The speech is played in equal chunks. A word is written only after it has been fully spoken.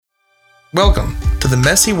Welcome to the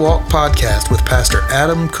Messy Walk podcast with Pastor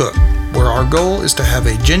Adam Cook, where our goal is to have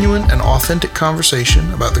a genuine and authentic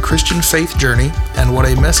conversation about the Christian faith journey and what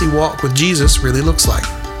a messy walk with Jesus really looks like.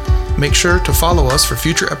 Make sure to follow us for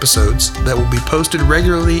future episodes that will be posted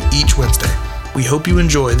regularly each Wednesday. We hope you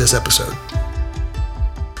enjoy this episode.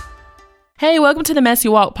 Hey, welcome to the Messy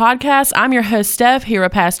Walk podcast. I'm your host, Steph, here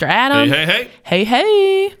with Pastor Adam.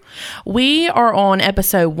 Hey. We are on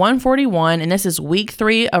episode 141, and this is week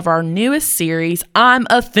 3 of our newest series, I'm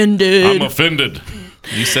Offended.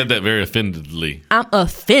 You said that very offendedly. I'm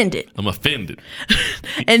offended.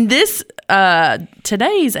 And this,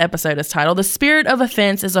 today's episode is titled, The Spirit of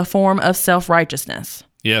Offense is a Form of Self-Righteousness.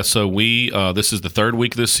 Yeah, so this is the third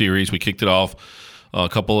week of this series. We kicked it off a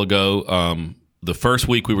couple ago. The first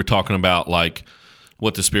week we were talking about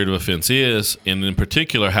what the spirit of offense is, and in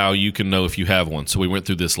particular how you can know if you have one. So we went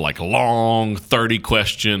through this long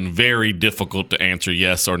 30-question, very difficult to answer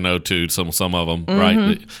yes or no to some of them,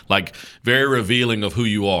 right? Like very revealing of who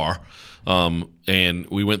you are. And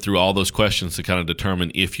we went through all those questions to kind of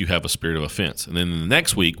determine if you have a spirit of offense. And then in the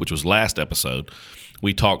next week, which was last episode,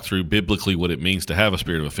 we talked through biblically what it means to have a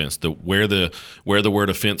spirit of offense, where the word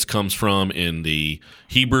offense comes from in the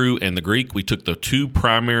Hebrew and the Greek. We took the two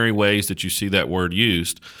primary ways that you see that word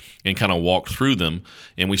used and kind of walked through them.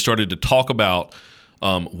 And we started to talk about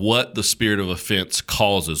what the spirit of offense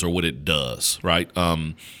causes or what it does, right?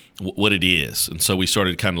 What it is. And so we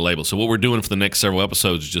started to kind of label. So what we're doing for the next several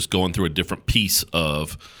episodes is just going through a different piece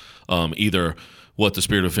of either what the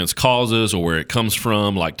spirit of offense causes or where it comes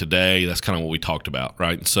from. Like today, that's kind of what we talked about,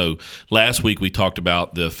 right? And so last week we talked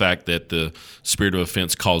about the fact that the spirit of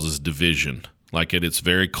offense causes division. Like at its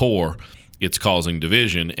very core, it's causing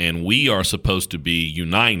division, and we are supposed to be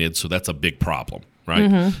united, so that's a big problem,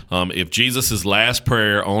 right? If Jesus' last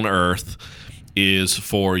prayer on earth is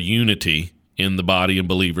for unity in the body and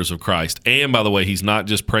believers of Christ, and by the way, he's not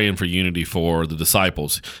just praying for unity for the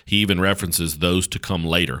disciples, he even references those to come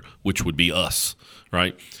later, which would be us,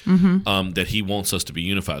 right? That he wants us to be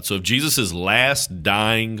unified. So if Jesus' last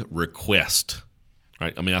dying request,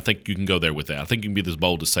 right? I mean, I think you can go there with that. I think you can be this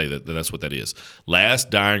bold to say that that's what that is. Last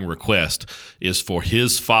dying request is for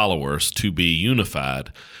his followers to be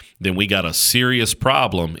unified. Then we got a serious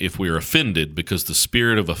problem if we're offended, because the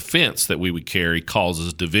spirit of offense that we would carry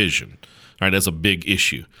causes division. Right, that's a big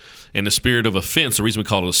issue. And the spirit of offense, the reason we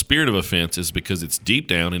call it a spirit of offense is because it's deep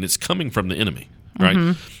down and it's coming from the enemy, right?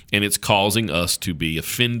 And it's causing us to be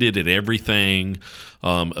offended at everything,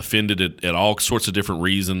 offended at all sorts of different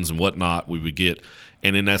reasons and whatnot we would get.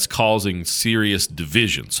 And then that's causing serious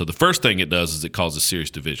division. So the first thing it does is it causes serious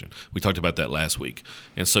division. We talked about that last week.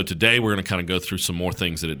 And so today we're going to kind of go through some more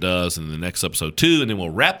things that it does in the next episode too, and then we'll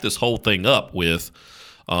wrap this whole thing up with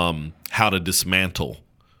how to dismantle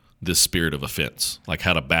this spirit of offense, like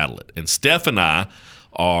how to battle it. And Steph and I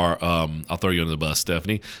are, I'll throw you under the bus,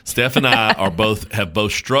 Stephanie. Steph and I have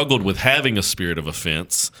both struggled with having a spirit of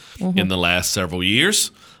offense in the last several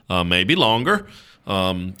years, maybe longer.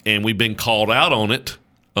 And we've been called out on it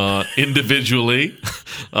individually,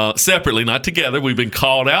 separately, not together. We've been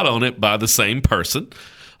called out on it by the same person,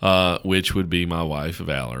 which would be my wife,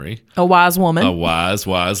 Valerie. A wise woman. A wise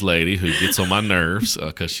lady who gets on my nerves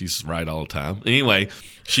because she's right all the time. Anyway,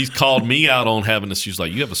 she's called me out on having this. She's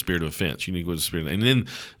like, you have a spirit of offense. You need to go to the spirit. And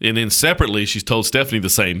then separately, she's told Stephanie the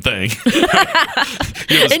same thing.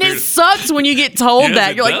 And it sucks when you get told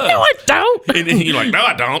that. You're like, no, I don't. And you're like, no,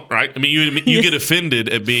 I don't, right? I mean, you get offended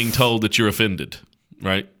at being told that you're offended.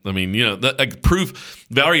 Right? I mean, proof.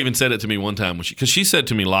 Valerie even said it to me one time because she said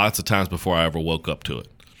to me lots of times before I ever woke up to it.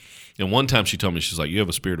 And one time she told me, she's like, you have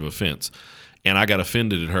a spirit of offense. And I got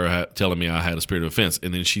offended at her telling me I had a spirit of offense.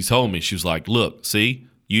 And then she told me, she was like, look, see,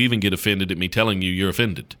 you even get offended at me telling you you're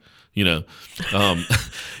offended, And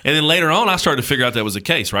then later on, I started to figure out that was the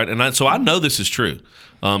case, right? And so I know this is true.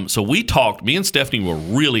 So we talked, me and Stephanie were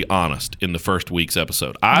really honest in the first week's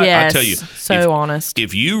episode. I tell you, honest.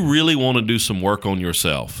 If you really want to do some work on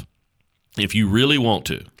yourself, if you really want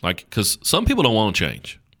to, because some people don't want to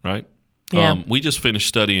change, right? Yeah. We just finished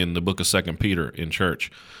studying the book of 2 Peter in church.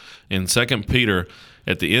 And 2 Peter,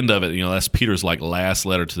 at the end of it, that's Peter's last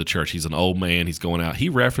letter to the church. He's an old man. He's going out. He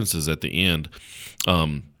references at the end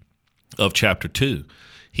of chapter 2.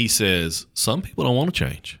 He says, some people don't want to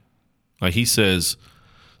change. He says,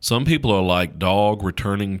 some people are like dog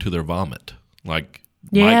returning to their vomit. Mic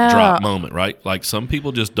drop moment, right? Some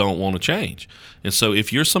people just don't want to change. And so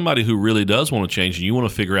if you're somebody who really does want to change and you want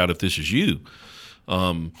to figure out if this is you,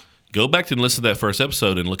 go back and listen to that first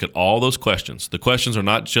episode and look at all those questions. The questions are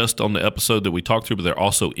not just on the episode that we talked through, but they're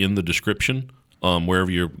also in the description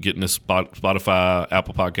wherever you're getting this, Spotify,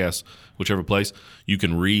 Apple Podcasts, whichever place, you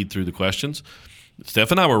can read through the questions.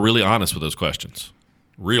 Steph and I were really honest with those questions.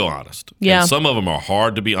 Real honest. Yeah. And some of them are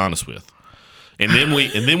hard to be honest with. And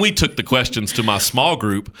then we took the questions to my small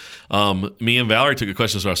group. Me and Valerie took the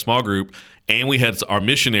questions to our small group, and we had our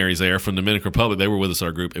missionaries there from the Dominican Republic. They were with us in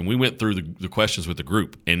our group, and we went through the questions with the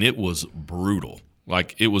group, and it was brutal.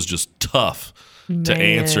 Like, it was just tough to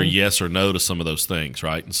answer yes or no to some of those things,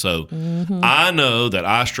 right? And so I know that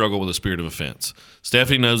I struggle with a spirit of offense.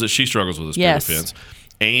 Stephanie knows that she struggles with a spirit of offense.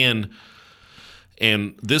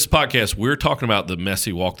 And this podcast, we're talking about the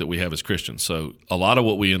messy walk that we have as Christians. So a lot of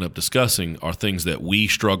what we end up discussing are things that we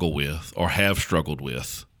struggle with or have struggled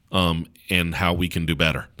with, and how we can do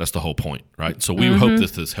better. That's the whole point, right? So we hope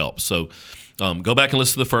that this helps. So go back and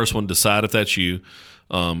listen to the first one. Decide if that's you.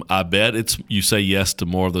 I bet you say yes to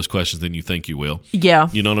more of those questions than you think you will. Yeah.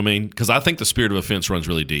 You know what I mean? Because I think the spirit of offense runs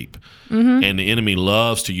really deep. And the enemy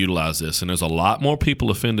loves to utilize this. And there's a lot more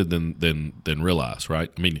people offended than realize,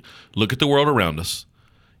 right? I mean, look at the world around us.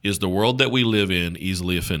 Is the world that we live in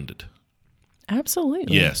easily offended?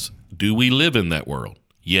 Absolutely. Yes. Do we live in that world?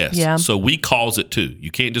 Yes. Yeah. So we cause it too.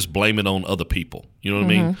 You can't just blame it on other people. You know what I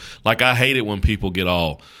mean? Like, I hate it when people get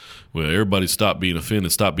all, well, everybody stop being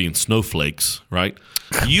offended, stop being snowflakes, right?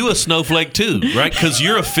 You a snowflake too, right? Because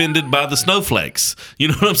you're offended by the snowflakes. You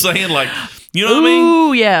know what I'm saying? Like, you know what I mean?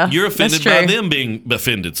 Ooh, yeah. You're offended by them being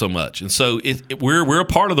offended so much. And so we're a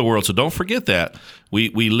part of the world, so don't forget that.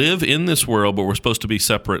 We live in this world, but we're supposed to be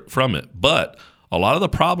separate from it. But a lot of the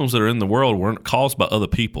problems that are in the world weren't caused by other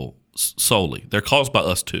people solely. They're caused by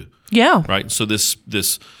us too. Yeah. Right? So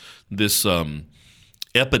this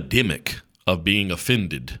epidemic of being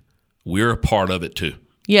offended, we're a part of it too.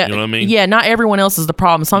 Yeah. You know what I mean? Yeah, not everyone else is the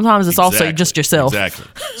problem. Sometimes it's also just yourself. Exactly.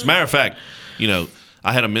 As a matter of fact,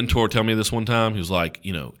 I had a mentor tell me this one time. He was like,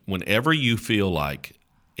 whenever you feel like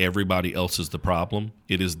everybody else is the problem,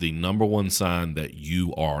 it is the number one sign that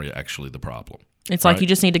you are actually the problem. It's like you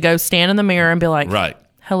just need to go stand in the mirror and be like, right.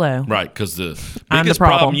 Hello. Right, because the I'm biggest the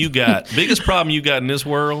problem biggest problem you got in this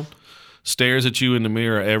world stares at you in the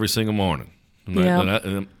mirror every single morning.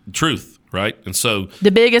 And truth, right? And so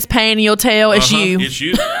the biggest pain you'll tell is you. It's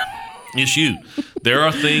you. It's you. There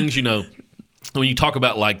are things, when you talk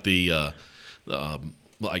about like the when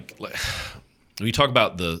you talk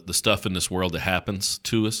about the stuff in this world that happens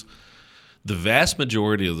to us, the vast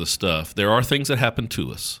majority of the stuff, there are things that happen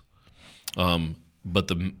to us,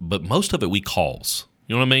 but most of it we cause.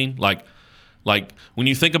 You know what I mean? Like when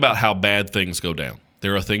you think about how bad things go down,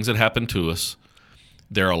 there are things that happen to us.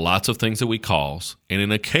 There are lots of things that we cause, and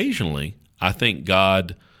then occasionally, I think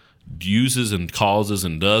God uses and causes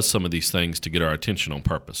and does some of these things to get our attention on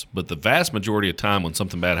purpose. But the vast majority of time when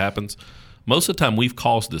something bad happens, most of the time we've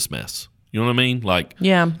caused this mess. You know what I mean? Like,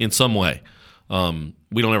 in some way.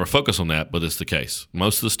 We don't ever focus on that, but it's the case.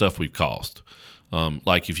 Most of the stuff we've caused.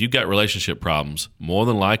 Like if you've got relationship problems, more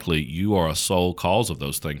than likely you are a sole cause of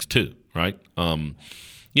those things too, right?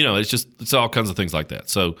 It's all kinds of things like that.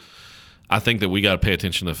 So I think that we got to pay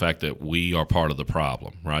attention to the fact that we are part of the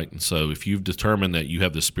problem, right? And so if you've determined that you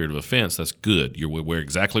have the spirit of offense, that's good. We're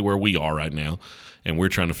exactly where we are right now, and we're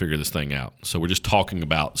trying to figure this thing out. So we're just talking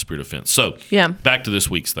about the spirit of offense. So back to this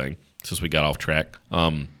week's thing, since we got off track.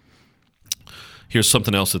 Here's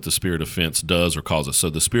something else that the spirit of offense does or causes. So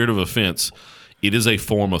the spirit of offense, it is a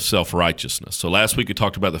form of self-righteousness. So last week we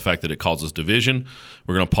talked about the fact that it causes division.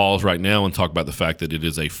 We're going to pause right now and talk about the fact that it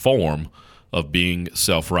is a form of being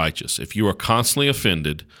self-righteous. If you are constantly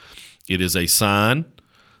offended, it is a sign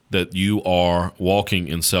that you are walking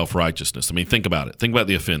in self-righteousness. I mean, think about it. Think about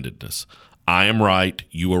the offendedness. I am right,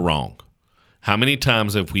 you are wrong. How many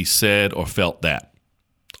times have we said or felt that?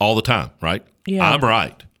 All the time, right? Yeah. I'm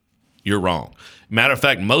right, you're wrong. Matter of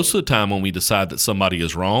fact, most of the time when we decide that somebody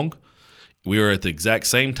is wrong, we are at the exact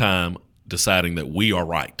same time deciding that we are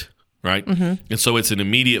right. Right? Mm-hmm. And so it's an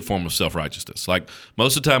immediate form of self-righteousness. Like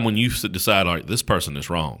most of the time when you decide, all right, this person is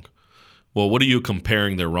wrong, well, what are you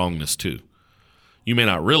comparing their wrongness to? You may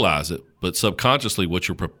not realize it, but subconsciously what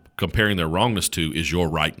you're comparing their wrongness to is your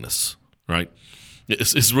rightness, right?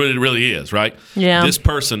 It really is, right? Yeah. This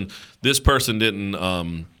person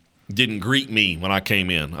didn't greet me when I came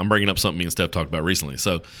in. I'm bringing up something me and Steph talked about recently.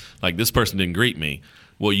 So like this person didn't greet me.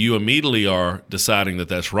 Well, you immediately are deciding that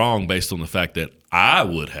that's wrong based on the fact that I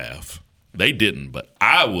would have. They didn't, but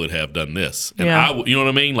I would have done this. And you know what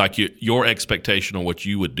I mean? Like your expectation on what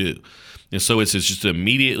you would do. And so it's just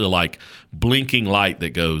immediately like blinking light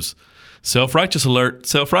that goes, self-righteous alert,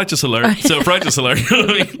 self-righteous alert, self-righteous alert. You know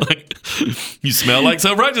what I mean? Like you smell like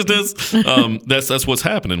self-righteousness. That's what's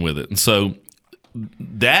happening with it. And so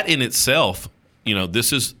that in itself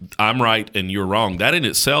this is, I'm right and you're wrong. That in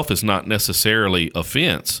itself is not necessarily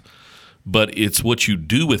offense, but it's what you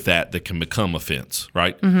do with that can become offense,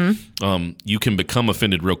 right? Mm-hmm. You can become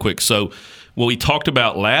offended real quick. So what we talked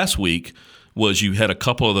about last week was you had a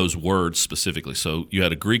couple of those words specifically. So you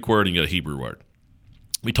had a Greek word and you had a Hebrew word.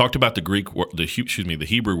 We talked about the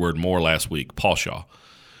Hebrew word more last week, pasha.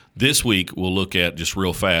 This week we'll look at, just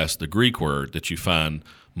real fast, the Greek word that you find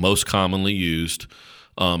most commonly used,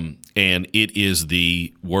 and it is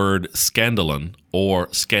the word skandalon, or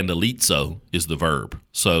skandalizo is the verb.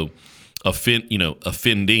 So offending,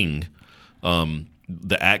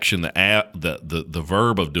 the action, the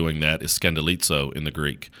verb of doing that is skandalizo in the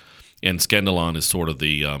Greek, and skandalon is sort of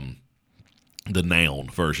the noun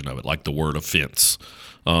version of it, like the word offense.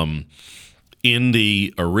 In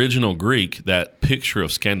the original Greek, that picture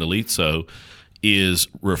of skandalizo is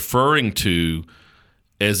referring to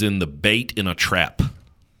as in the bait in a trap.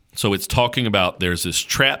 So it's talking about there's this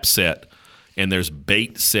trap set and there's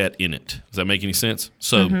bait set in it. Does that make any sense?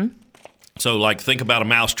 So, So like think about a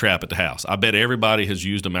mouse trap at the house. I bet everybody has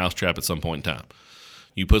used a mouse trap at some point in time.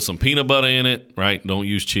 You put some peanut butter in it, right? Don't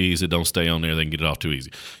use cheese. It don't stay on there. They can get it off too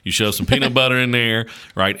easy. You shove some peanut butter in there,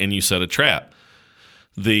 right? And you set a trap.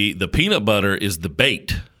 The peanut butter is the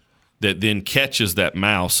bait that then catches that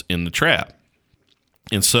mouse in the trap.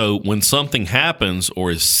 And so when something happens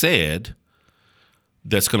or is said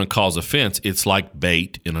that's going to cause offense, it's like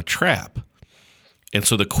bait in a trap. And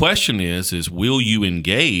so the question is will you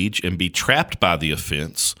engage and be trapped by the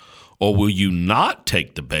offense, or will you not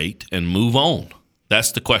take the bait and move on?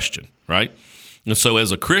 That's the question, right? And so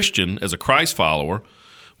as a Christian, as a Christ follower,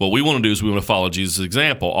 what we want to do is we want to follow Jesus'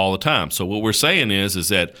 example all the time. So what we're saying is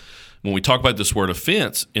that when we talk about this word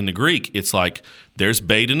offense in the Greek, it's like there's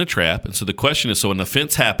bait in a trap. And so the question is, so an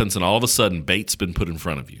offense happens and all of a sudden bait's been put in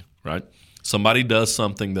front of you, right? Somebody does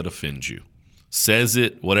something that offends you, says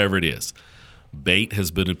it, whatever it is. Bait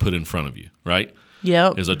has been put in front of you, right?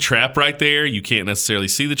 Yep. There's a trap right there. You can't necessarily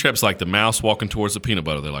see the trap. It's like the mouse walking towards the peanut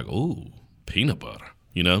butter. They're like, ooh, peanut butter,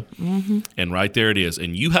 Mm-hmm. And right there it is.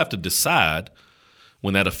 And you have to decide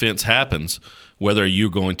when that offense happens whether you're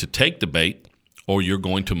going to take the bait or you're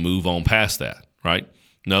going to move on past that, right?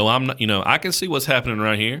 No, I'm not. I can see what's happening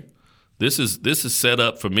right here. This is set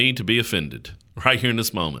up for me to be offended right here in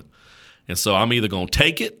this moment. And so I'm either going to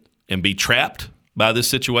take it and be trapped by this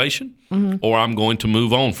situation, mm-hmm. or I'm going to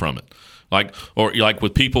move on from it. Like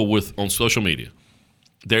with people on social media.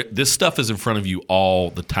 This stuff is in front of you all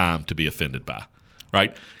the time to be offended by,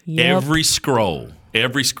 right? Yep. Every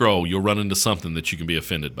scroll, you'll run into something that you can be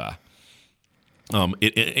offended by.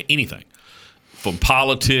 Anything, from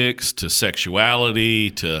politics to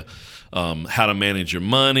sexuality to how to manage your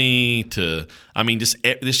money to,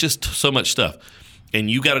 there's just so much stuff. And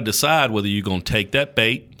you got to decide whether you're going to take that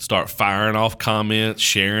bait, start firing off comments,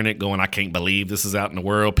 sharing it, going, I can't believe this is out in the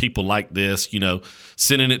world. People like this,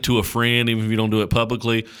 sending it to a friend, even if you don't do it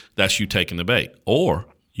publicly. That's you taking the bait. Or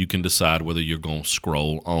you can decide whether you're going to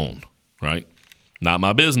scroll on, right? Not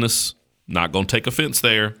my business. Not going to take offense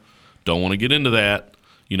there. Don't want to get into that.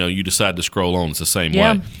 You decide to scroll on. It's the same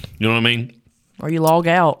way. You know what I mean? Or you log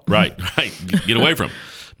out. Right. Get away from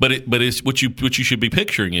it. But it's what you should be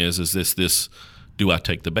picturing is this. Do I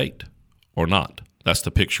take the bait or not? That's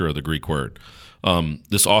the picture of the Greek word.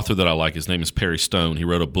 This author that I like, his name is Perry Stone. He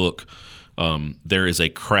wrote a book, There is a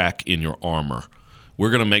Crack in Your Armor.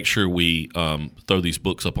 We're going to make sure we throw these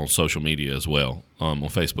books up on social media as well, on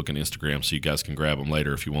Facebook and Instagram, so you guys can grab them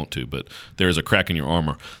later if you want to. But there is a crack in your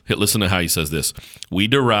armor. Listen to how he says this. We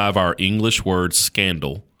derive our English word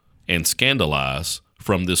scandal and scandalize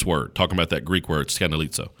from this word, talking about that Greek word,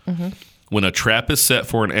 skandalizo. Mm-hmm. When a trap is set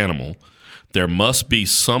for an animal, there must be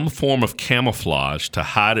some form of camouflage to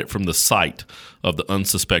hide it from the sight of the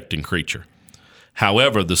unsuspecting creature.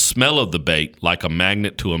 However, the smell of the bait, like a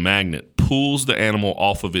magnet to a magnet, pulls the animal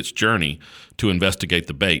off of its journey to investigate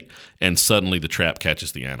the bait, and suddenly the trap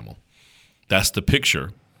catches the animal. That's the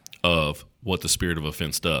picture of what the spirit of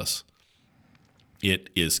offense does. It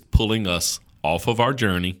is pulling us off of our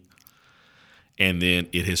journey, and then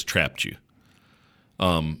it has trapped you.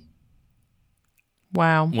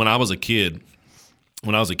 Wow. When I was a kid,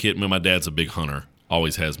 my dad's a big hunter,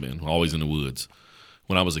 always has been, always in the woods.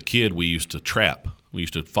 When I was a kid, we used to trap. We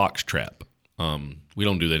used to fox trap. We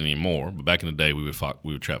don't do that anymore, but back in the day, we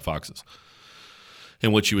would trap foxes.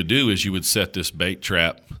 And what you would do is you would set this bait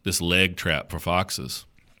trap, this leg trap for foxes,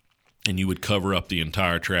 and you would cover up the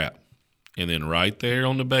entire trap. And then right there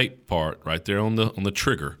on the bait part, right there on the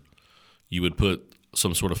trigger, you would put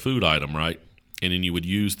some sort of food item, right? And then you would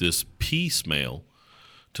use this pea smell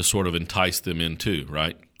to sort of entice them in too,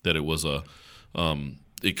 right? That it was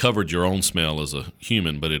it covered your own smell as a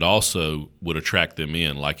human, but it also would attract them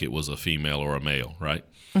in like it was a female or a male, right?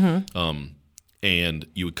 Mm-hmm. And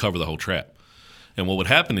you would cover the whole trap. And what would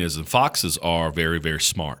happen is, and foxes are very, very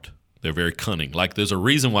smart. They're very cunning. Like there's a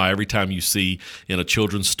reason why every time you see in a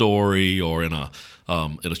children's story or in a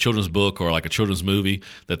children's book or like a children's movie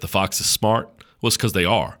that the fox is smart, well, it's because they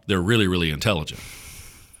are. They're really, really intelligent.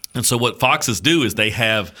 And so what foxes do is they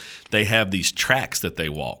have these tracks that they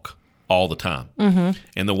walk all the time. Mm-hmm.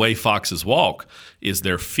 And the way foxes walk is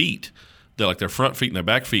their feet, their front feet and their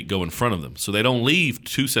back feet go in front of them. So they don't leave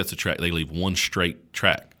two sets of track. They leave one straight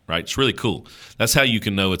track. Right? It's really cool. That's how you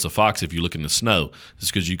can know it's a fox if you look in the snow. It's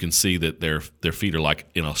because you can see that their feet are like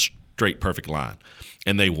in a straight, perfect line.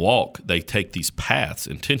 And they take these paths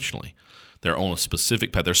intentionally. They're on a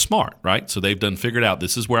specific path. They're smart, right? So they've figured out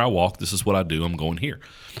this is where I walk, this is what I do, I'm going here.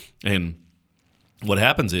 And what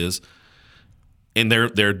happens is, and they're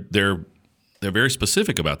very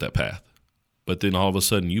specific about that path. But then all of a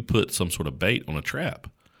sudden you put some sort of bait on a trap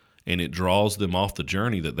and it draws them off the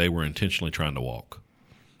journey that they were intentionally trying to walk.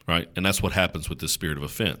 Right? And that's what happens with this spirit of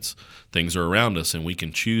offense. Things are around us, and we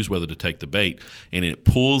can choose whether to take the bait, and it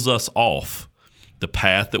pulls us off the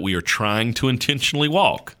path that we are trying to intentionally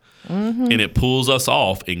walk. Mm-hmm. And it pulls us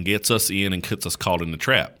off and gets us in and gets us caught in the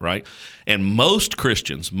trap, right? And most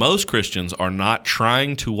Christians are not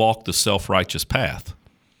trying to walk the self-righteous path.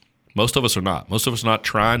 Most of us are not. Most of us are not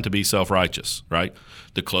trying to be self-righteous, right?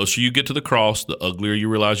 The closer you get to the cross, the uglier you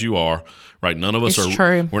realize you are, right? None of us are.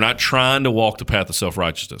 True. We're not trying to walk the path of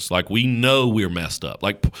self-righteousness. Like we know we're messed up.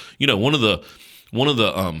 Like, one of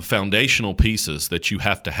the foundational pieces that you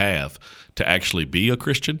have to actually be a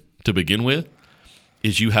Christian to begin with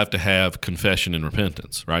is you have to have confession and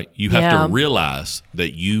repentance, right? You have to realize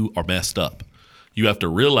that you are messed up. You have to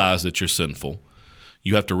realize that you're sinful.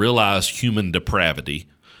 You have to realize human depravity.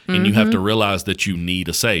 And you have to realize that you need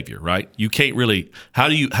a Savior, right? You can't really. How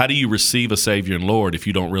do you receive a Savior and Lord if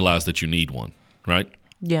you don't realize that you need one, right?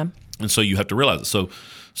 Yeah. And so you have to realize it.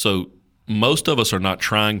 So most of us are not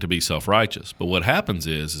trying to be self-righteous, but what happens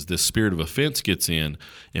is this spirit of offense gets in,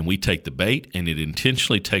 and we take the bait, and it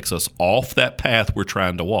intentionally takes us off that path we're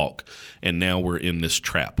trying to walk, and now we're in this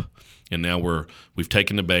trap. And now we've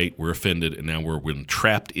taken the bait, we're offended, and now we're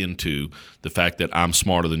trapped into the fact that I'm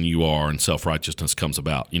smarter than you are, and self-righteousness comes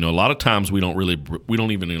about. A lot of times we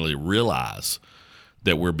don't even really realize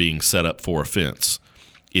that we're being set up for offense.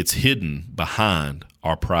 It's hidden behind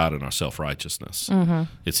our pride and our self-righteousness. Mm-hmm.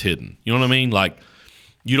 It's hidden. You know what I mean? Like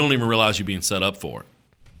you don't even realize you're being set up for it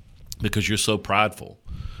because you're so prideful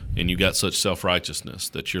and you got such self-righteousness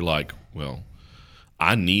that you're like, well,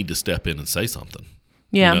 I need to step in and say something.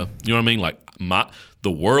 Yeah. You know what I mean? Like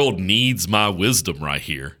the world needs my wisdom right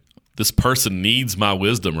here. This person needs my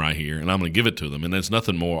wisdom right here, and I'm going to give it to them. And there's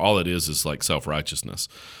nothing more. All it is like self-righteousness.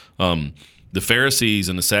 The Pharisees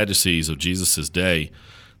and the Sadducees of Jesus' day,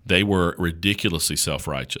 they were ridiculously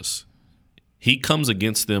self-righteous. He comes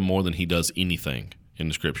against them more than he does anything in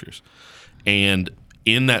the Scriptures. And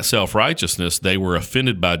in that self-righteousness, they were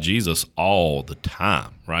offended by Jesus all the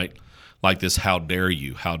time, right? Like this, how dare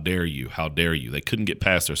you, how dare you, how dare you. They couldn't get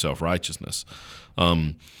past their self-righteousness.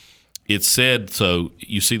 It's said, so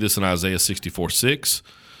you see this in Isaiah 64:6.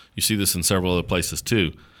 You see this in several other places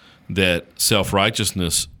too, that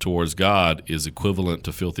self-righteousness towards God is equivalent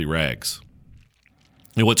to filthy rags.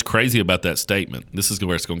 And what's crazy about that statement, this is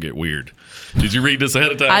where it's going to get weird. Did you read this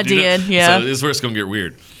ahead of time? I did, yeah. So this is where it's going to get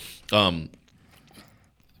weird.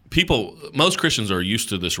 Most Christians are used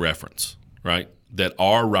to this reference, right? That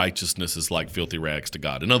our righteousness is like filthy rags to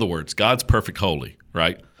God. In other words, God's perfect holy,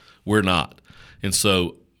 right? We're not. And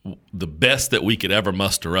so the best that we could ever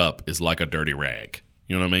muster up is like a dirty rag.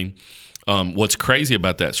 You know what I mean? What's crazy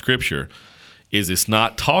about that scripture is it's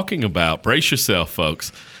not talking about, brace yourself,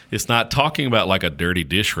 folks, it's not talking about like a dirty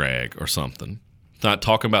dish rag or something. It's not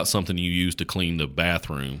talking about something you use to clean the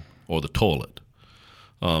bathroom or the toilet.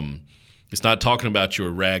 It's not talking about your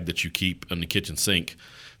rag that you keep in the kitchen sink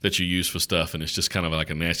that you use for stuff, and it's just kind of like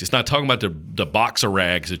a nasty. It's not talking about the box of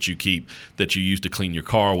rags that you keep that you use to clean your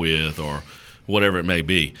car with or whatever it may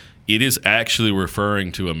be. It is actually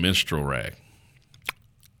referring to a menstrual rag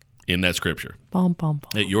in that scripture. Bum, bum, bum.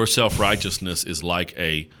 That your self-righteousness is like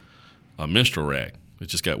a menstrual rag. It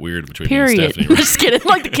just got weird between period. Me and Stephanie. Right? Just kidding.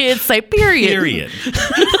 Like the kids say, period. Period.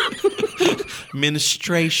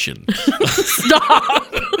 Ministration.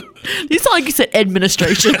 Stop. You sound like you said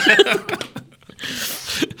administration.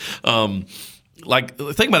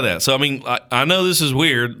 Think about that. So, I mean, I know this is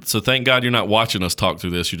weird, so thank God you're not watching us talk through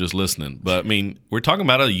this. You're just listening. But, I mean, we're talking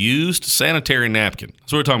about a used sanitary napkin.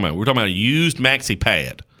 That's what we're talking about. We're talking about a used maxi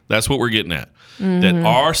pad. That's what we're getting at. Mm-hmm. That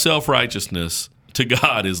our self-righteousness to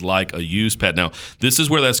God is like a used pad. Now, this is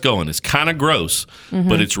where that's going. It's kind of gross,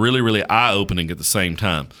 but it's really, really eye-opening at the same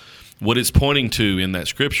time. What it's pointing to in that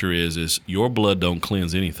scripture is your blood don't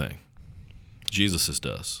cleanse anything. Jesus's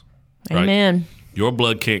does. Right? Amen. Your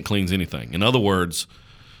blood can't cleanse anything. In other words,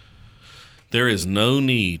 there is no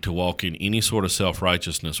need to walk in any sort of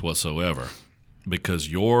self-righteousness whatsoever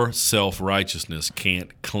because your self-righteousness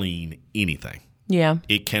can't clean anything. Yeah.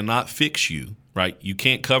 It cannot fix you, right? You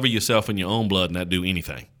can't cover yourself in your own blood and not do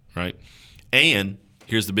anything, right? And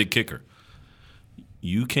here's the big kicker.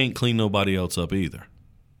 You can't clean nobody else up either,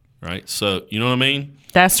 right? So, you know what I mean?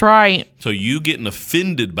 That's right. So you getting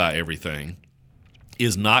offended by everything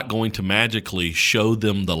is not going to magically show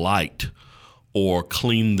them the light or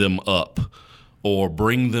clean them up or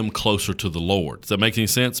bring them closer to the Lord. Does that make any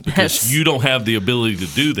sense? Because you don't have the ability to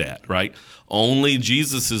do that, right? Only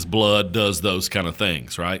Jesus's blood does those kind of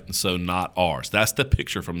things, right? And so not ours. That's the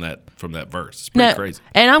picture from that verse. It's pretty crazy.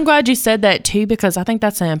 And I'm glad you said that too, because I think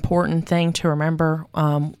that's an important thing to remember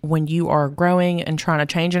when you are growing and trying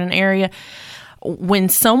to change in an area. When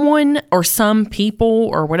someone or some people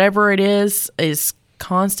or whatever it is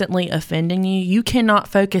constantly offending you, you cannot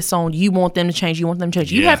focus on you want them to change, you want them to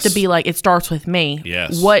change. You have to be like, it starts with me.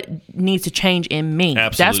 Yes. What needs to change in me?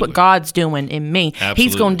 Absolutely. That's what God's doing in me. Absolutely.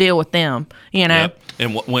 He's going to deal with them, you know?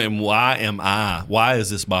 Yep. And why is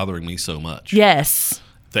this bothering me so much? Yes.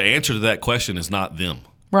 The answer to that question is not them.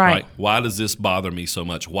 Right. Why does this bother me so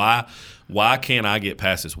much? Why can't I get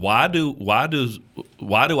past this? Why do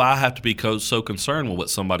I have to be so concerned with what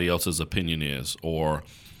somebody else's opinion is or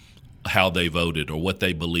how they voted or what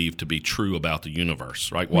they believe to be true about the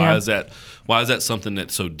universe, right? Why is that something that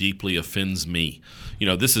so deeply offends me? You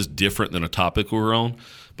know, this is different than a topic we were on,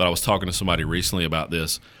 but I was talking to somebody recently about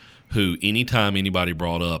this who anytime anybody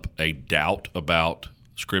brought up a doubt about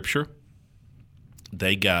Scripture,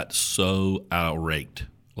 they got so irate.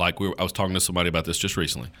 Like I was talking to somebody about this just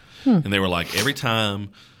recently, and they were like, every time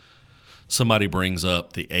somebody brings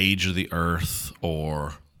up the age of the earth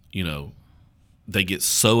or, you know, they get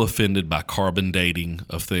so offended by carbon dating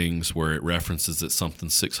of things where it references that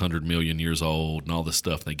something's 600 million years old and all this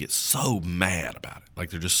stuff. They get so mad about it. Like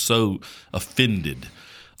they're just so offended.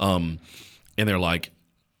 And they're like,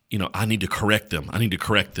 you know, I need to correct them.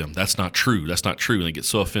 That's not true. And they get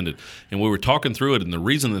so offended. And we were talking through it, and the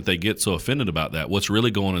reason that they get so offended about that, what's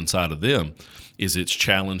really going inside of them is it's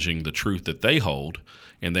challenging the truth that they hold,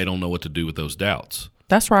 and they don't know what to do with those doubts.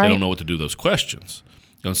 That's right. They don't know what to do with those questions.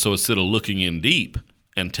 And so instead of looking in deep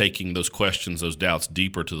and taking those questions, those doubts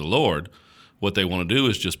deeper to the Lord, what they want to do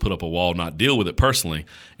is just put up a wall, not deal with it personally,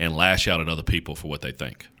 and lash out at other people for what they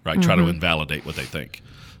think, right? Try to invalidate what they think.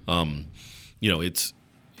 You know, it's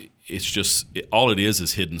just all it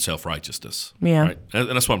is hidden self-righteousness. Yeah. Right? And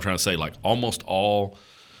that's what I'm trying to say. Like almost all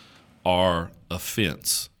our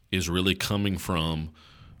offense is really coming from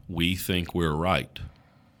we think we're right.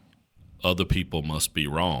 Other people must be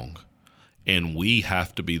wrong. And we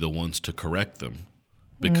have to be the ones to correct them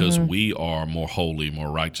because we are more holy,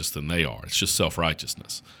 more righteous than they are. It's just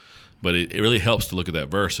self-righteousness. But it really helps to look at that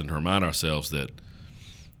verse and to remind ourselves that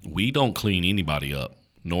we don't clean anybody up,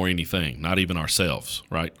 nor anything, not even ourselves,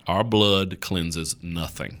 right? Our blood cleanses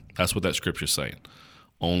nothing. That's what that scripture's saying.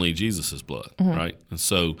 Only Jesus' blood, right? And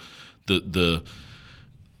so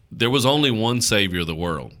there was only one Savior of the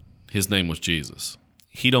world. His name was Jesus.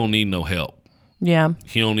 He don't need no help. Yeah.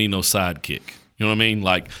 He don't need no sidekick. You know what I mean?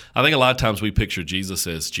 Like, I think a lot of times we picture Jesus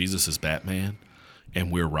as Batman,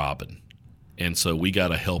 and we're Robin. And so we got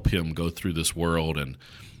to help him go through this world and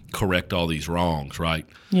correct all these wrongs, right?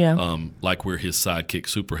 Yeah. Like we're his sidekick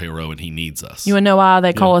superhero and he needs us. You want to know why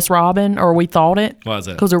they call us Robin, or we thought it? Why is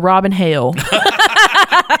that? Because we're robbing hell.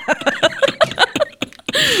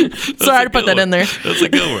 Sorry to put that in there. That's a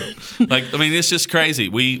good one. Like, I mean, it's just crazy.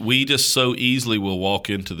 We just so easily will walk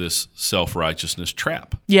into this self-righteousness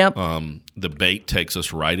trap. Yep. The bait takes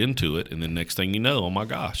us right into it, and then next thing you know, oh my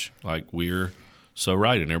gosh, like we're so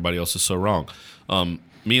right and everybody else is so wrong.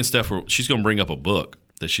 Me and Steph, she's going to bring up a book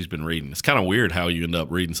that she's been reading. It's kind of weird how you end up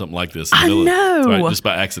reading something like this. I know. Right, just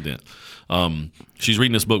by accident. She's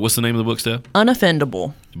reading this book. What's the name of the book, Steph?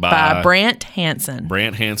 Unoffendable by Brant Hansen.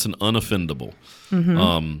 Brant Hansen, Unoffendable.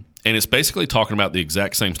 And it's basically talking about the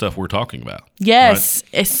exact same stuff we're talking about. Yes.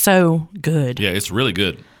 Right? It's so good. Yeah, it's really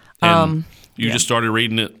good. And you just started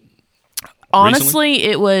reading it Honestly,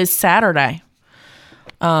 recently? It was Saturday.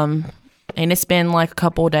 And it's been like a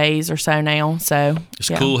couple of days or so now. So it's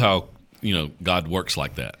cool how God works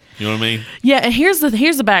like that. You know what I mean? Yeah, and here's the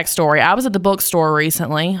backstory. I was at the bookstore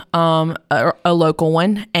recently, a local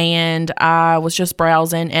one, and I was just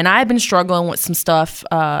browsing, and I had been struggling with some stuff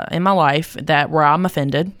in my life where I'm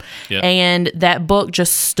offended, and that book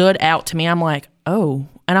just stood out to me. I'm like, oh,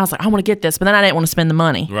 and I was like, I want to get this, but then I didn't want to spend the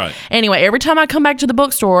money. Right. Anyway, every time I come back to the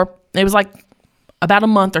bookstore, it was like about a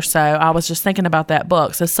month or so, I was just thinking about that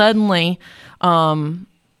book. So suddenly, I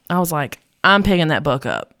was like, I'm picking that book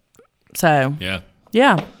up. So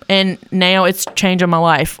yeah, and now it's changing my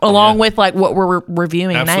life along with like what we're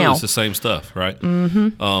reviewing Absolutely, now. It's the same stuff, right?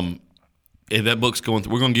 Mm-hmm. And that book's we're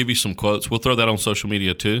going to give you some quotes. We'll throw that on social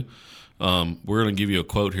media too. We're going to give you a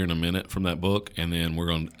quote here in a minute from that book, and then we're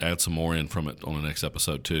going to add some more in from it on the next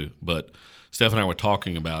episode too. But Steph and I were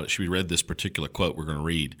talking about it. She read this particular quote we're going to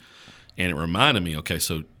read, and it reminded me. Okay,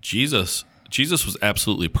 so Jesus was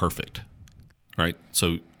absolutely perfect, right?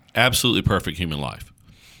 So absolutely perfect human life.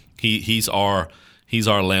 He's our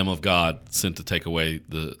Lamb of God sent to take away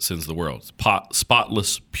the sins of the world.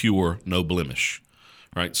 Spotless, pure, no blemish,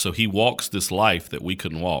 right? So he walks this life that we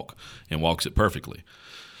couldn't walk and walks it perfectly.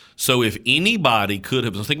 So if anybody could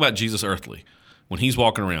have, think about Jesus earthly, when he's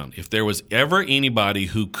walking around, if there was ever anybody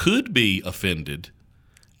who could be offended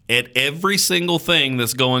at every single thing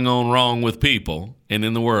that's going on wrong with people and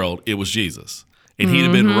in the world, it was Jesus. And he'd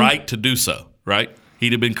have been right to do so, right?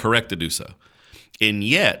 He'd have been correct to do so. And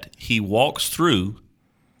yet, he walks through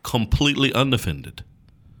completely unoffended.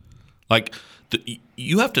 Like,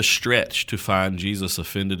 you have to stretch to find Jesus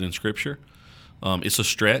offended in Scripture. It's a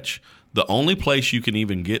stretch. The only place you can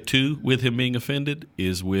even get to with him being offended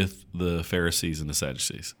is with the Pharisees and the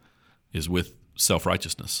Sadducees, is with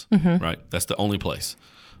self-righteousness, right? That's the only place.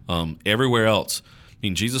 Everywhere else, I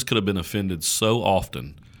mean, Jesus could have been offended so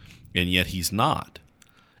often, and yet he's not.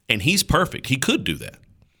 And he's perfect. He could do that.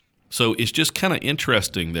 So it's just kind of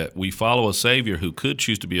interesting that we follow a Savior who could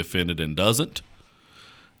choose to be offended and doesn't,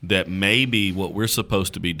 that maybe what we're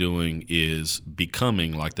supposed to be doing is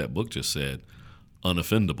becoming, like that book just said,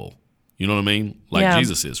 unoffendable. You know what I mean? Like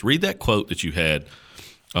Jesus is. Read that quote that you had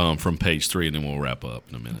from page 3, and then we'll wrap up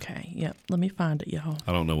in a minute. Okay, yep. Let me find it, y'all.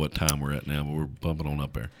 I don't know what time we're at now, but we're bumping on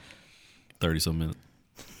up there. 30-some minutes.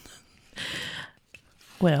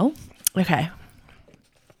 Well, okay.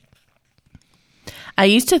 I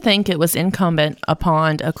used to think it was incumbent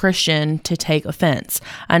upon a Christian to take offense.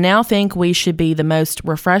 I now think we should be the most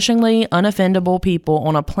refreshingly unoffendable people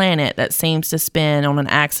on a planet that seems to spin on an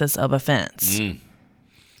axis of offense.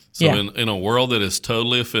 So in a world that is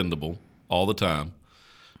totally offendable all the time,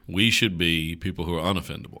 we should be people who are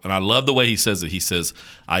unoffendable. And I love the way he says it. He says,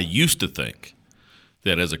 I used to think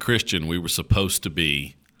that as a Christian we were supposed to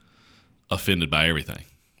be offended by everything.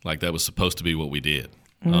 Like that was supposed to be what we did.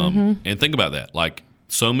 And think about that. Like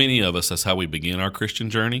so many of us, that's how we begin our Christian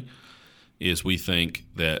journey, is we think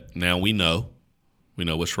that now we know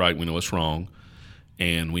what's right, we know what's wrong,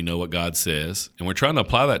 and we know what God says. And we're trying to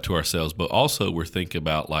apply that to ourselves, but also we're thinking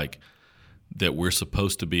about like that we're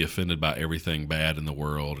supposed to be offended by everything bad in the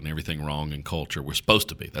world and everything wrong in culture. We're supposed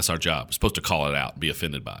to be. That's our job. We're supposed to call it out, be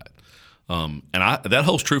offended by it. And that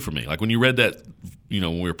holds true for me. Like when you read that,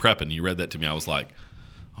 when we were prepping, you read that to me, I was like,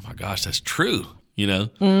 oh my gosh, that's true.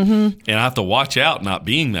 And I have to watch out not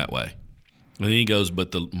being that way. And then he goes,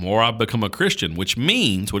 but the more I become a Christian, which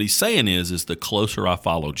means what he's saying is the closer I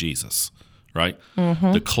follow Jesus, right?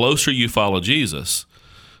 The closer you follow Jesus,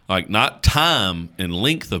 like not time and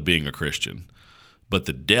length of being a Christian, but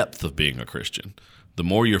the depth of being a Christian. The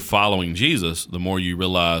more you're following Jesus, the more you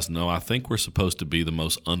realize, no, I think we're supposed to be the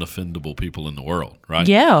most unoffendable people in the world, right?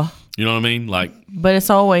 Yeah. You know what I mean? Like, but it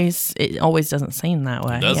always doesn't seem that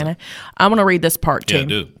way. Doesn't. I'm going to read this part too. Yeah,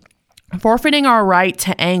 do. Forfeiting our right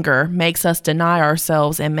to anger makes us deny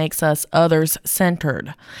ourselves and makes us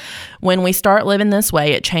others-centered. When we start living this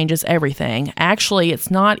way, it changes everything. Actually,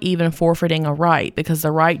 it's not even forfeiting a right because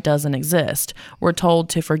the right doesn't exist. We're told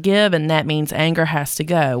to forgive, and that means anger has to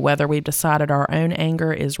go, whether we've decided our own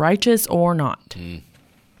anger is righteous or not.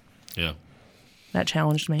 Yeah. That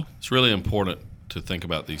challenged me. It's really important to think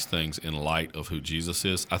about these things in light of who Jesus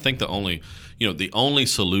is. I think the only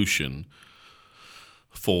solution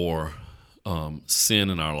for sin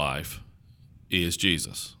in our life is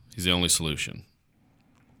Jesus. He's the only solution,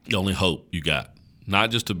 the only hope you got,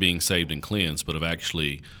 not just of being saved and cleansed, but of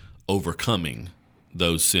actually overcoming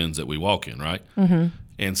those sins that we walk in, right?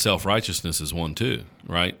 And self-righteousness is one too,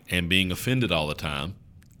 right? And being offended all the time,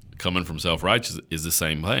 coming from self-righteousness, is the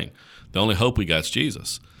same thing. The only hope we got is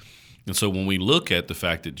Jesus. And so when we look at the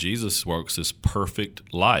fact that Jesus works this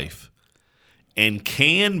perfect life and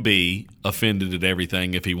can be offended at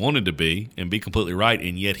everything if he wanted to be and be completely right,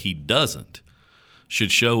 and yet he doesn't, should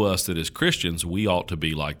show us that as Christians, we ought to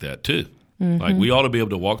be like that too. Like we ought to be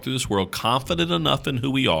able to walk through this world confident enough in who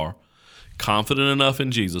we are, confident enough in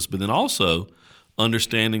Jesus, but then also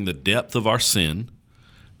understanding the depth of our sin,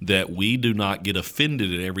 that we do not get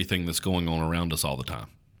offended at everything that's going on around us all the time,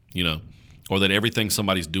 or that everything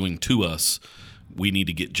somebody's doing to us, we need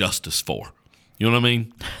to get justice for. You know what I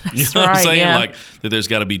mean? That's what I'm saying? Yeah. Like that there's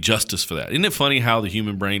got to be justice for that. Isn't it funny how the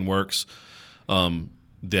human brain works?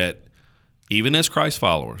 That even as Christ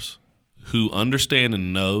followers who understand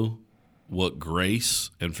and know what grace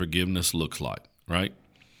and forgiveness looks like, right?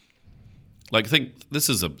 Like, this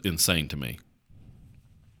is insane to me.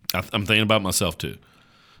 I'm thinking about myself too.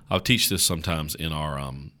 I'll teach this sometimes in our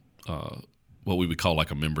what we would call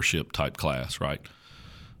like a membership type class, right?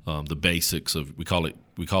 The basics of we call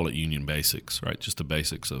it union basics, right? Just the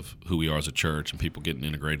basics of who we are as a church and people getting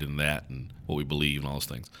integrated in that and what we believe and all those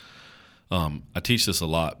things. I teach this a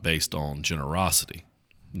lot based on generosity.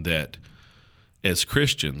 That as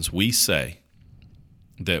Christians, we say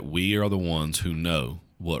that we are the ones who know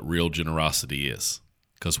what real generosity is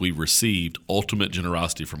because we've received ultimate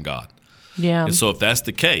generosity from God. Yeah. And so if that's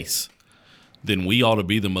the case, then we ought to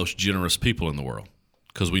be the most generous people in the world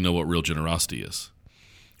because we know what real generosity is.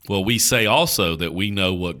 Well, we say also that we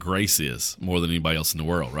know what grace is more than anybody else in the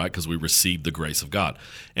world, right? Because we received the grace of God.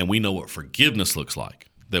 And we know what forgiveness looks like,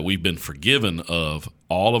 that we've been forgiven of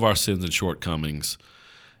all of our sins and shortcomings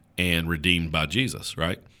and redeemed by Jesus,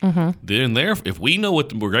 right? Then if we know what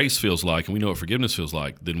the grace feels like and we know what forgiveness feels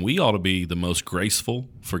like, then we ought to be the most graceful,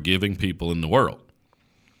 forgiving people in the world,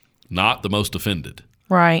 not the most offended.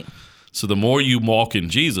 Right. So the more you walk in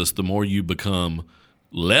Jesus, the more you become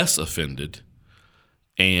less offended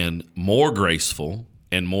and more graceful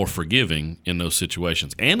and more forgiving in those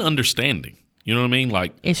situations and understanding. You know what I mean?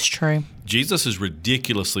 Like, it's true. Jesus is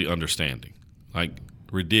ridiculously understanding, like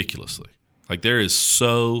ridiculously. Like there is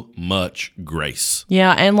so much grace.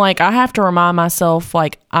 Yeah, and like I have to remind myself,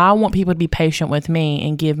 like I want people to be patient with me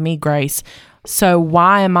and give me grace. So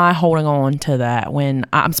why am I holding on to that when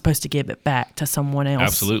I'm supposed to give it back to someone else?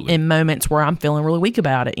 Absolutely. In moments where I'm feeling really weak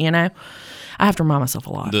about it, I have to remind myself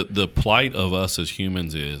a lot. The plight of us as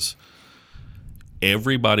humans is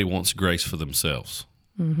everybody wants grace for themselves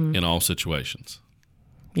in all situations.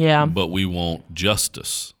 Yeah. But we want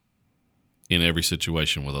justice in every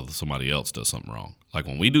situation where somebody else does something wrong. Like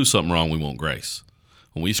when we do something wrong, we want grace.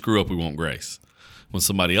 When we screw up, we want grace. When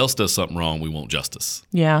somebody else does something wrong, we want justice.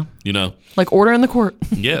 Yeah. Like order in the court.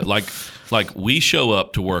 Yeah, like we show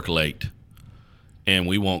up to work late and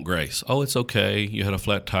we want grace. Oh, it's okay. You had a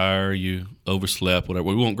flat tire, you overslept, whatever.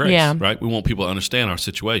 We want grace, right? We want people to understand our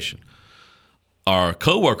situation. Our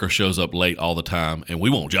coworker shows up late all the time and we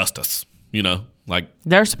want justice, Like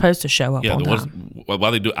they're supposed to show up on time. Why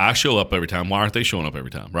they do? I show up every time. Why aren't they showing up every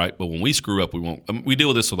time? Right? But when we screw up, we deal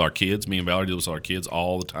with this with our kids. Me and Valerie deal with our kids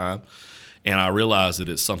all the time, and I realize that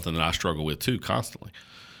it's something that I struggle with too constantly.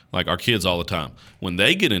 Like our kids all the time when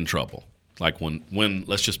they get in trouble. Like when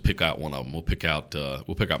let's just pick out one of them. We'll pick out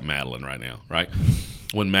Madeline right now. Right?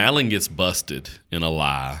 When Madeline gets busted in a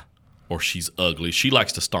lie or she's ugly, she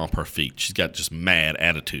likes to stomp her feet. She's got just mad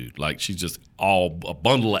attitude. Like she's just all a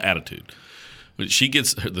bundle of attitude. She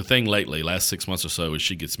gets the thing lately, last 6 months or so, is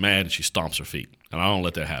she gets mad and she stomps her feet. And I don't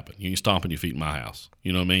let that happen. You ain't stomping your feet in my house.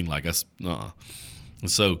 You know what I mean? Like, that's, And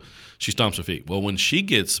so she stomps her feet. Well, when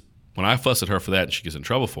I fuss at her for that and she gets in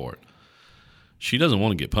trouble for it, she doesn't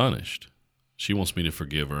want to get punished. She wants me to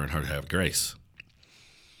forgive her and her to have grace.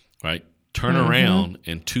 Right? Turn around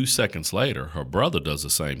and 2 seconds later, her brother does the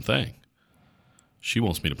same thing. She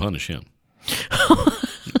wants me to punish him.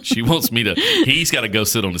 She wants me to, he's got to go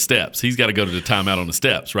sit on the steps. He's got to go to the timeout on the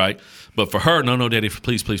steps, right? But for her, no, Daddy,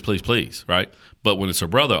 please, please, please, please, right? But when it's her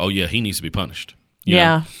brother, oh, yeah, he needs to be punished. You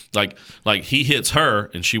know? Like he hits her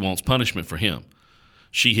and she wants punishment for him.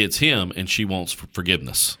 She hits him and she wants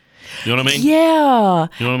forgiveness. You know what I mean? Yeah.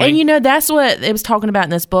 You know what I mean? And that's what it was talking about in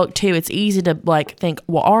this book too. It's easy to like think,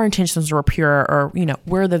 well, our intentions were pure, or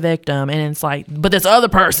we're the victim, and it's like, but this other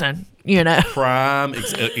person, Crime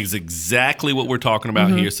is exactly what we're talking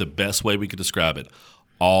about here. It's the best way we could describe it.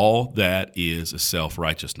 All that is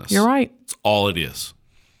self-righteousness. You're right. It's all it is.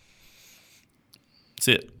 That's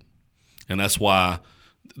it. And that's why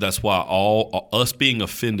all us being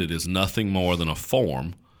offended is nothing more than a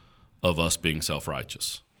form of us being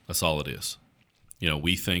self-righteous. That's all it is.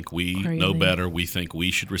 We think we know better. We think we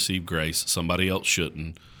should receive grace. Somebody else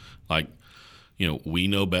shouldn't. Like, we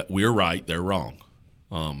know better. We're right. They're wrong.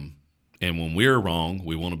 And when we're wrong,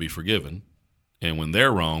 we want to be forgiven. And when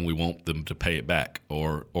they're wrong, we want them to pay it back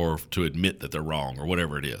or to admit that they're wrong or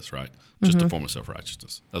whatever it is, right? Just a form of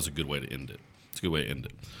self-righteousness. That's a good way to end it. It's a good way to end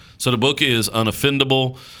it. So the book is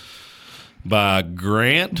Unoffendable by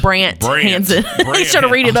Brant Hansen. He's trying to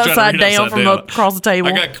read it upside down from across the table.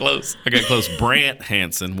 I got close. Brant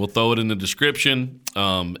Hansen. We'll throw it in the description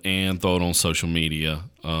and throw it on social media.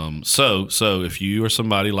 So if you are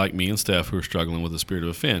somebody like me and Steph who are struggling with the spirit of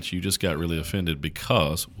offense, you just got really offended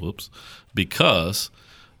because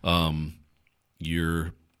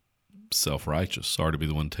you're self-righteous. Sorry to be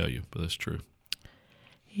the one to tell you, but that's true.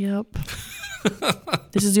 Yep.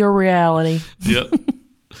 This is your reality. Yep.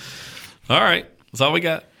 All right. That's all we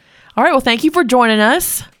got. All right. Well, thank you for joining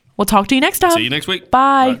us. We'll talk to you next time. See you next week.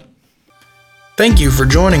 Bye. Bye. Thank you for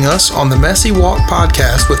joining us on the Messy Walk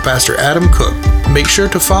podcast with Pastor Adam Cook. Make sure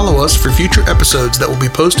to follow us for future episodes that will be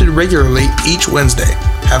posted regularly each Wednesday.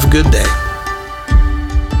 Have a good day.